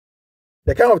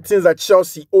the kind of things that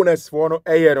Chelsea owners want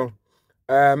to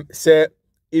say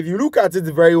if you look at it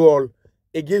very well,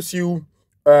 it gives you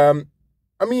I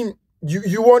mean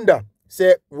you wonder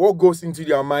say what goes into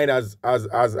their mind as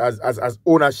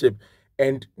ownership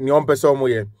and Nyon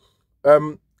Pesomoye.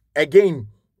 Again,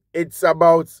 it's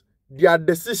about their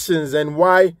decisions and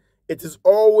why it is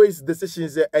always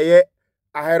decisions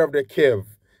ahead of the curve.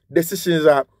 Decisions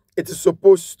are it is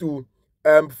supposed to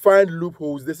find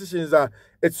loopholes. Decisions are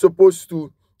it's supposed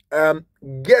to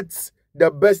get the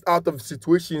best out of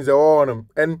situations and all on them.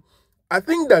 And I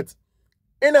think that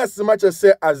in as much as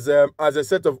say as a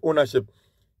set of ownership,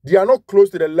 they are not close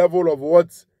to the level of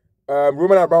what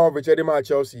Roman Abramovich had at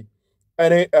Chelsea,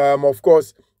 and of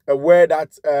course where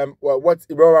that what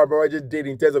Roman Abramovich did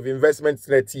in terms of investments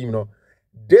in the team. You know,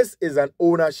 this is an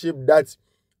ownership that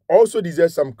also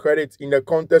deserves some credit in the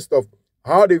context of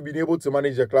how they've been able to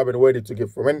manage the club and where they took it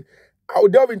from. And I'll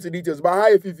delve into details. But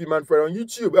hi, Fiifi-Manfred on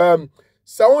YouTube.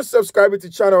 So subscribe to the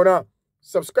channel now.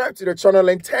 Subscribe to the channel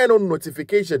and turn on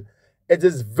notification. It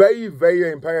is very, very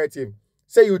imperative.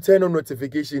 Say you turn on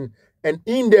notification, and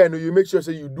in there you make sure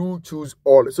you do choose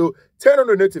all. So turn on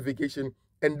the notification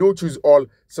and do choose all.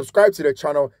 Subscribe to the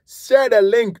channel. Share the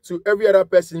link to every other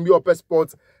person in your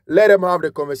sports. Let them have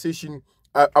the conversation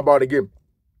about the game.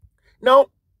 Now,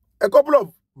 a couple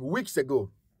of weeks ago,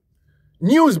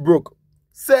 news broke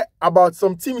say about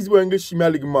some teams in English Premier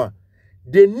League man.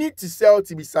 They need to sell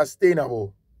to be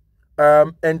sustainable.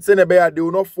 And Senegal, they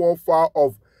will not fall far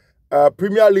of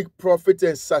Premier League profit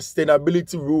and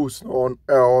sustainability rules on.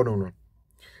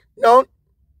 Now,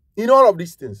 in all of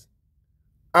these things,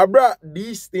 Abra,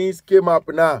 these things came up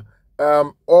now.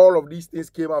 All of these things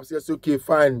came up. Says, okay,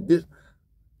 fine.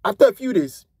 After a few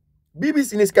days,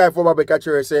 BBC in the Sky for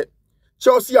Babakacher said,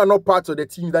 Chelsea are not part of the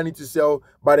team that need to sell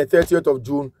by the 30th of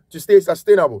June to stay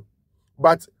sustainable.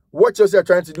 But what Chelsea are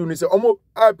trying to do is say,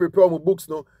 I prepare my books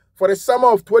now for the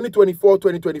summer of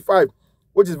 2024-2025,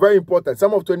 which is very important.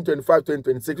 Summer of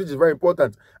 2025-2026, which is very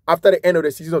important after the end of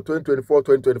the season of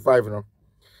 2024-2025. You know?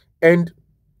 And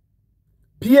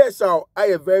PSL, I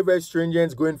have very, very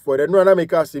stringent going for that. No, and I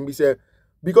make us say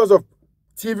because of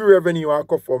TV revenue I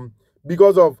come from,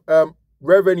 because of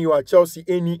revenue at Chelsea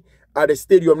any at the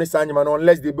stadium this annual,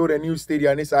 unless they build a new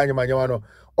stadium this annual.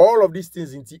 All of these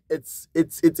things it's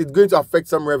going to affect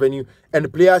some revenue, and the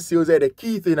player sales are the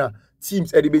key thing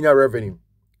teams at the revenue.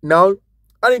 Now,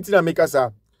 I need to make us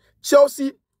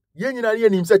Chelsea,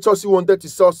 Chelsea wanted to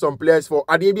sell some players for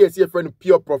ADB friend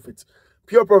pure profit.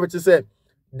 Pure profit to say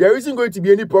there isn't going to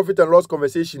be any profit and loss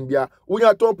conversation there. When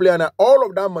you're a top player now, all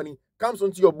of that money comes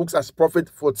onto your books as profit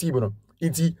for team. You know?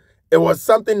 It was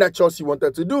something that Chelsea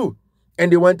wanted to do. And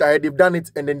they went ahead, they've done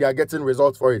it, and then they are getting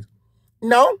results for it.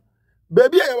 Now,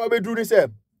 baby, I will do this.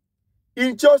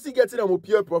 In Chelsea getting a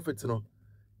pure profit, you know,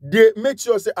 they make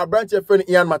sure say a branch of friend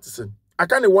Ian Matheson. I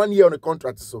can't 1 year on the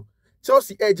contract, so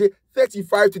Chelsea edge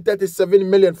 35 to 37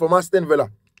 million from Aston Villa.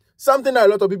 Something that a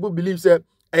lot of people believe say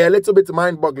a little bit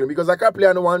mind-boggling because I can't play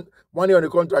on one year on the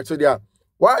contract. So they are,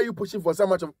 why are you pushing for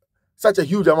such a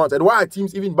huge amount, and why are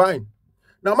teams even buying?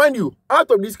 Now, mind you,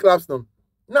 out of these clubs now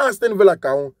Aston Villa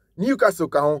count. Newcastle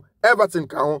count, Everton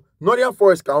count, Nottingham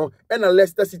Forest count, and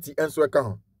Leicester City and so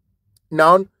count.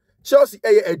 Now, Chelsea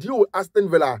a deal with Aston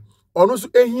Villa on also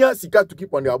here Sika to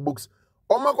keep on their books.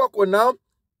 Omakoko now,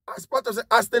 as part of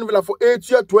Aston Villa for 8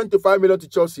 years, 25 million to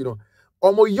Chelsea. You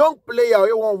know, my young player,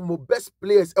 one of my best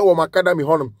players, my academy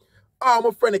honum.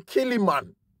 My friend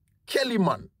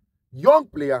Kellyman, young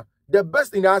player, the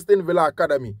best in the Aston Villa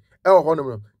academy.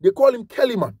 They call him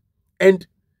Kellyman, and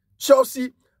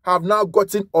Chelsea have now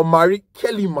gotten Omari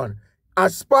Kellyman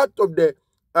as part of the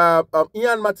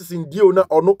Ian Matheson deal now,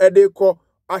 or no Edeko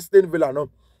Aston Villa, no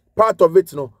part of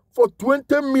it, no, for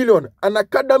 20 million, an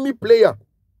academy player.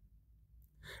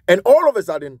 And all of a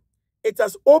sudden, it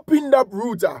has opened up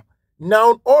routes.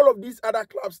 Now, all of these other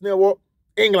clubs now,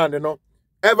 England, you know,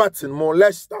 Everton, more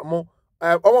Leicester, more,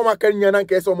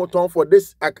 for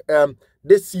this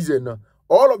season.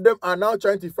 All of them are now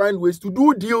trying to find ways to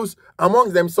do deals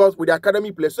amongst themselves with the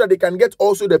academy players so that they can get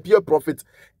also the pure profit.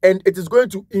 And it is going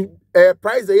to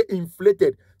price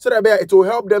inflated so that it will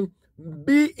help them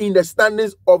be in the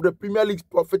standings of the Premier League's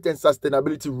profit and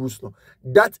sustainability rules. No?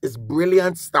 That is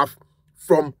brilliant stuff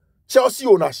from Chelsea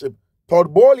ownership.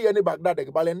 Todd Bowley and Baghdad,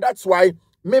 and that's why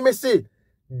Meme say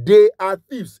they are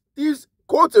thieves. Thieves,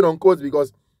 quote and unquote,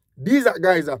 because these are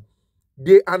guys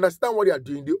they understand what they are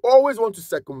doing. They always want to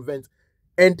circumvent.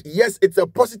 And yes, it's a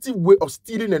positive way of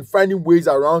stealing and finding ways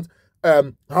around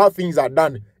how things are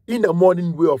done in the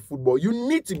modern way of football. You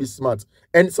need to be smart.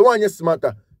 And so when you're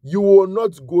smarter, you're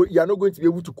not going to be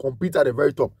able to compete at the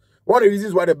very top. One of the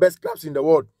reasons why the best clubs in the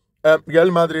world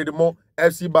Real Madrid more,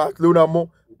 FC Barcelona more,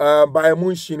 Bayern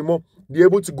Munich more, they're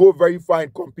able to go very far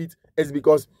and compete is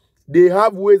because they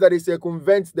have ways that they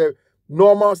circumvent the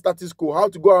normal status quo, how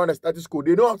to go around the status quo.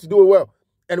 They know how to do it well.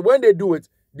 And when they do it,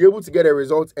 they're able to get a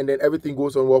result and then everything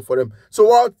goes on well for them. So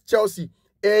while Chelsea,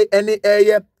 any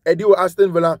area, a deal with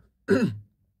Aston Villa,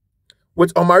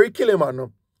 with Omari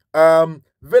Kiliman,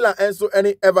 Villa and so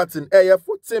any Everton,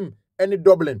 for Tim, any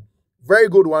Dublin. Very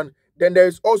good one. Then there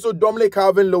is also Dominic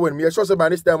Calvin-Lewin. Me sure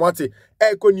about this time what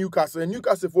Echo Newcastle. And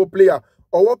Newcastle for player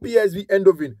or what PSV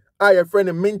Endovin. Your friend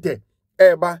Minte.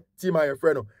 Team your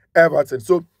friend Everton.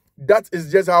 So that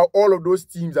is just how all of those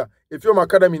teams are. If you're my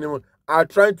academy, are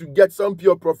trying to get some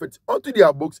pure profit onto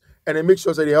their books and then make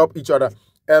sure that they help each other.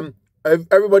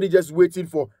 Everybody just waiting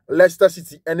for Leicester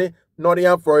City and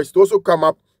Nottingham Forest to also come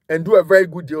up and do a very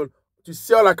good deal to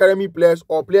sell academy players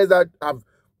or players that have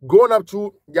gone up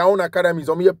to their own academies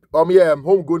or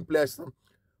homegrown players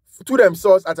to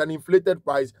themselves at an inflated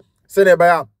price. So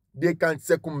they can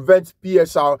circumvent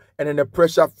PSL and then the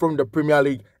pressure from the Premier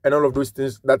League and all of those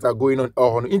things that are going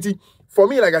on. For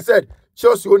me, like I said,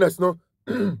 Chelsea owners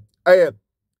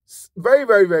very,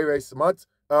 very, very, very smart.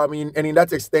 And in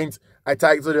that extent, I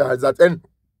titled it as that. And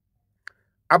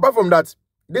apart from that,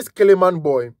 this Kiliman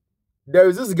boy, there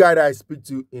is this guy that I speak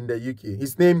to in the UK.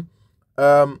 His name,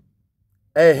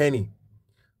 Henny.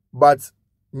 But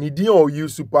Nidion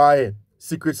use super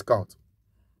Secret Scout.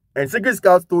 And Secret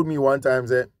Scout told me one time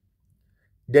that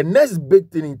the next big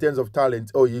thing in terms of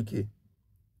talent, UK,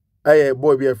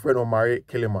 boy be a friend of Omari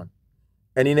Kiliman.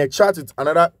 And in a chat with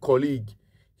another colleague,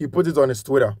 he put it on his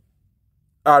Twitter.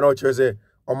 I know what you say.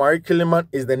 Omari Kiliman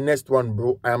is the next one,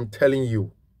 bro. I am telling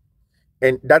you.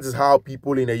 And that is how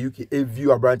people in the UK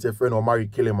view a branch friend Omari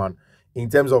Kiliman in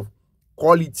terms of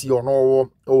quality or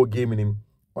no game in him.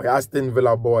 Or Aston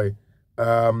Villa boy.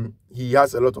 He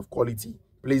has a lot of quality.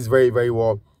 Plays very, very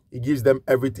well. He gives them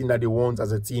everything that they want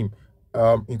as a team.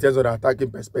 In terms of the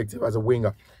attacking perspective as a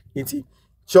winger.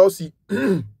 Chelsea,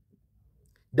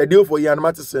 the deal for Ian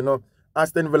Matheson,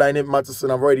 Aston Villa and Matheson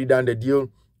have already done the deal.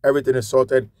 Everything is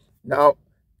sorted. Now,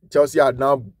 Chelsea are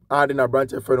now adding a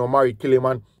branch friend Omari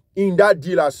Kiliman in that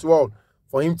deal as well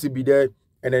for him to be there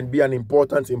and then be an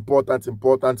important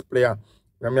player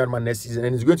next season.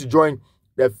 And he's going to join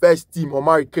the first team.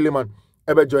 Omari Kiliman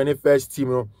ever joining first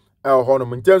team.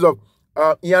 In terms of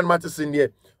Ian Matheson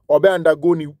there, Obe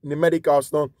undergo the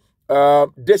medicals now.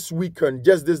 This weekend,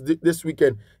 just this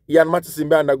weekend, Ian Matheson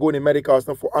be undergo the medicals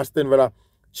now for Aston Villa.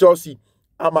 Chelsea,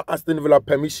 I'm Aston Villa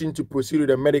permission to proceed with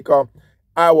the medical.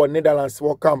 I was Netherlands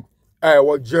World Camp. I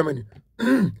was Germany.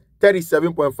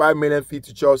 37.5 million fee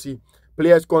to Chelsea.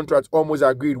 Players' contract almost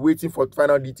agreed. Waiting for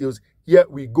final details. Here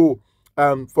we go.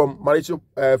 From Mauricio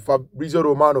Fabrizio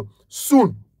Romano.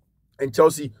 Soon. And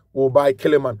Chelsea will buy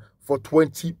Kiliman for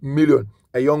 20 million.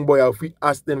 A young boy of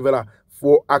Aston Villa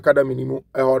for academy.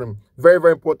 Very,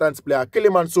 very important player.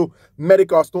 Kiliman, so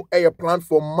medicals no air plan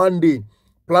for Monday.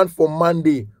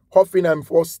 Hoffenheim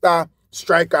for star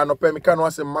striker and Opemikano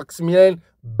say Maximilian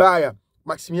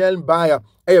Bayer.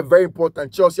 Very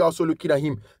important. Chelsea also looking at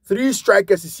him. 3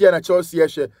 strikers is here at Chelsea.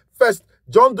 First,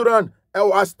 John Duran,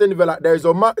 Aston Villa. There is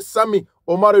Sammy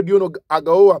Omarodion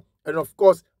Agaoa, and of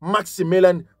course,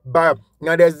 Maximilian Bayer.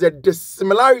 Now, there's the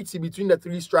similarity between the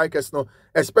 3 strikers now,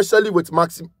 especially with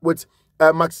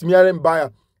Maximilian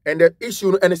Bayer. And the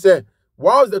issue, and they say,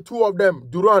 whilst the 2 of them,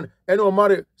 Duran and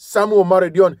Samu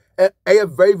Omarodion, a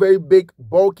very, very big,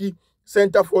 bulky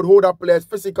center forward holder players,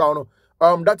 physical.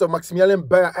 That's a Maximilian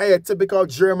Bayer, a typical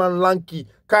German lanky,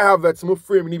 Kai Havertz, no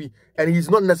frame, and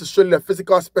he's not necessarily a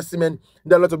physical specimen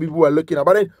that a lot of people are looking at.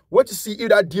 But then, what you see if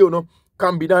that deal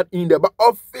can be done in there. But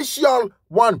official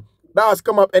one that has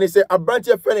come up and he said, a branch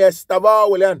of friend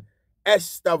Estavao Willian.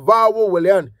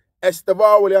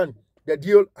 The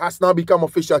deal has now become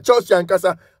official. Chelsea and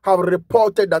Casa have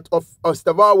reported that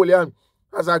Estavao Willian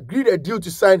has agreed a deal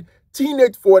to sign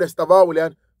teenage forward Estavao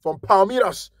Willian from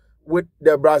Palmeiras with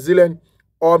the Brazilian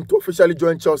to officially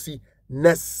join Chelsea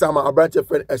next summer. A branch of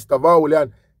friend Estavao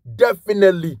Willian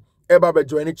definitely ever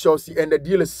joining Chelsea, and the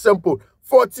deal is simple.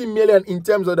 40 million in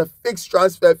terms of the fixed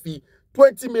transfer fee,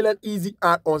 20 million easy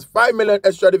add-ons, 5 million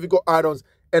extra difficult add-ons,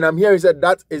 and I'm hearing said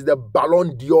that is the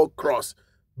Ballon d'Or cross.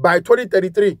 By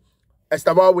 2033,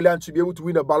 Estavao Willian should be able to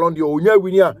win the Ballon d'Or.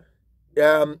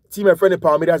 Team and friend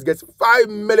Palmeiras gets 5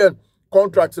 million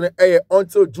contracts in the air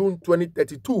until June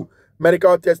 2032.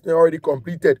 Medical testing already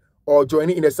completed or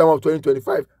joining in the summer of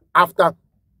 2025 after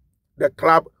the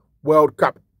Club World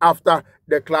Cup. And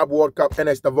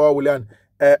Estavao Willian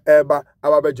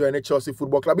joining Chelsea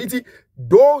Football Club.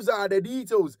 Those are the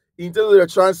details in terms of the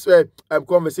transfer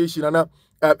conversation.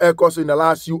 air course in the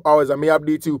last few hours. I may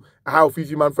update you how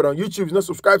Fiifi-Manfred on YouTube. If you're not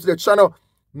subscribed to the channel,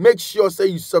 make sure say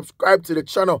you subscribe to the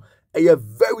channel. And you're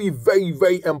very, very,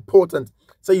 very important.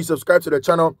 Say you subscribe to the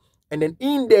channel, and then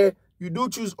in there you do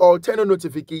choose all, turn on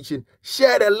notification,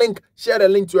 share the link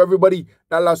to everybody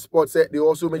that loves sports. They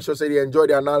also make sure say they enjoy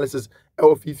the analysis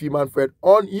of Fiifi-Manfred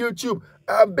on YouTube.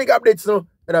 Big updates now,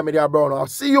 and I'm Media Brown. I'll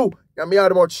see you. I'm here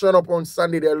to turn up on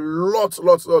Sunday. There are lots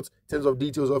in terms of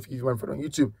details of Fiifi-Manfred on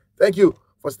YouTube. Thank you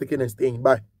for sticking and staying.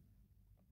 Bye.